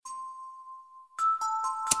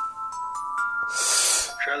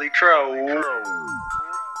Charlie Trout.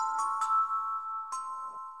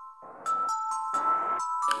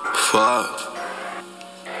 Fuck.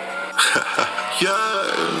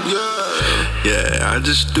 Yeah, I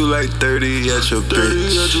just do like 30 at your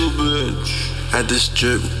bitch. At this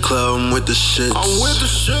strip club, I'm with the shits.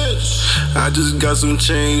 I just got some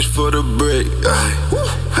change for the brick.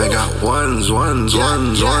 I got ones.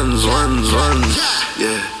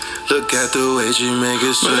 Yeah, look at the way she make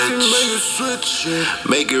it switch.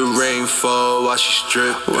 Make it rain fall while she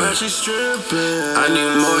stripping. I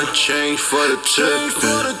need more change for the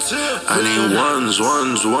tipping. I need ones.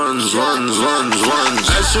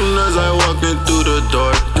 As soon as I walk in through the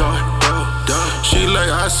door, she like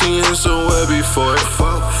I seen it somewhere before.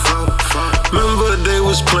 Remember they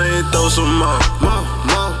was playing throw some more.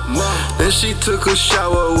 Then she took a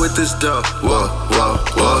shower with this dog. Whoa.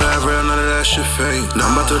 That real, none of that shit fake.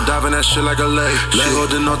 Now I'm about to dive in that shit like a lake. She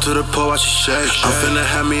holding on to the pole while she shake. I'm finna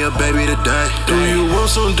have me a baby today. Do you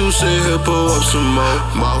want some Deuce here? Pull up some more.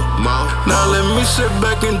 Now let me sit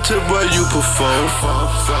back and tip while you perform.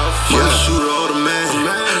 Yeah, shoot all the man.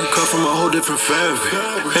 Come from a whole different fabric.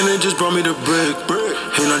 And it just brought me the brick.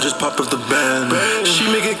 And I just popped up the band. She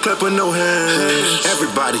make it clap with no hands.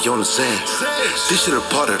 Everybody on the sand. This shit a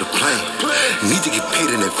part of the plan. Need to get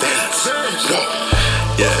paid in advance.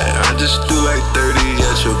 Yeah, I just do like 30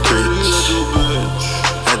 at your bitch.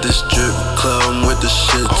 At this strip club, I'm with the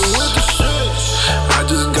shits. I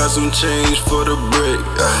just got some change for the brick.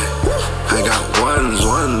 I got ones.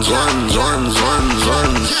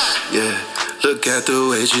 Yeah. Look at the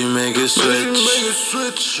way she make it switch.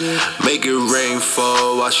 Make it rain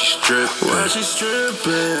fall while she stripping.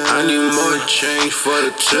 I need more change for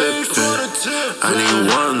the tipping. I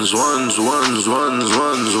need ones.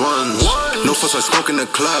 No fuss, I smoke in the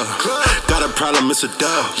club. Got a problem, it's a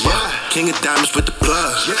dub. King of diamonds with the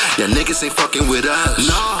plug. Yeah, niggas ain't fucking with us.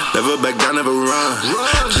 Never back down, never run.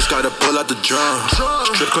 Just gotta pull out the drum.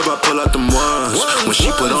 Strip club, I pull out them ones. When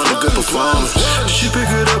she put on a good performance, she pick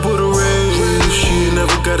it up with a raise. She ain't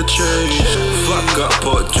never got a change. Fuck up,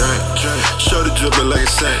 pour a drink. Shorty drippin' like a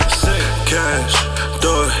saint. Cash,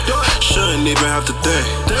 do it. Shouldn't even have to think.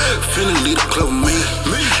 Finna leave the club with me.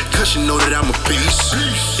 Cause she know that I'm a beast.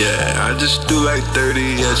 Yeah, I just do like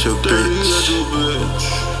 30 at your bitch.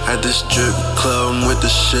 At this strip club, I'm with the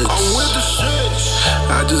shits.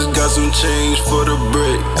 I just got some change for the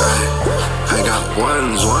brick. I got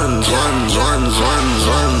ones.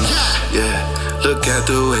 Yeah. Look at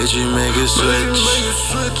the way she make it switch.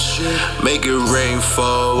 Make it rain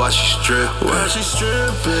fall while she stripping.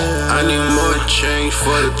 I need more change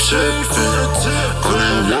for the tipping.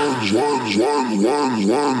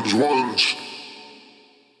 Ones.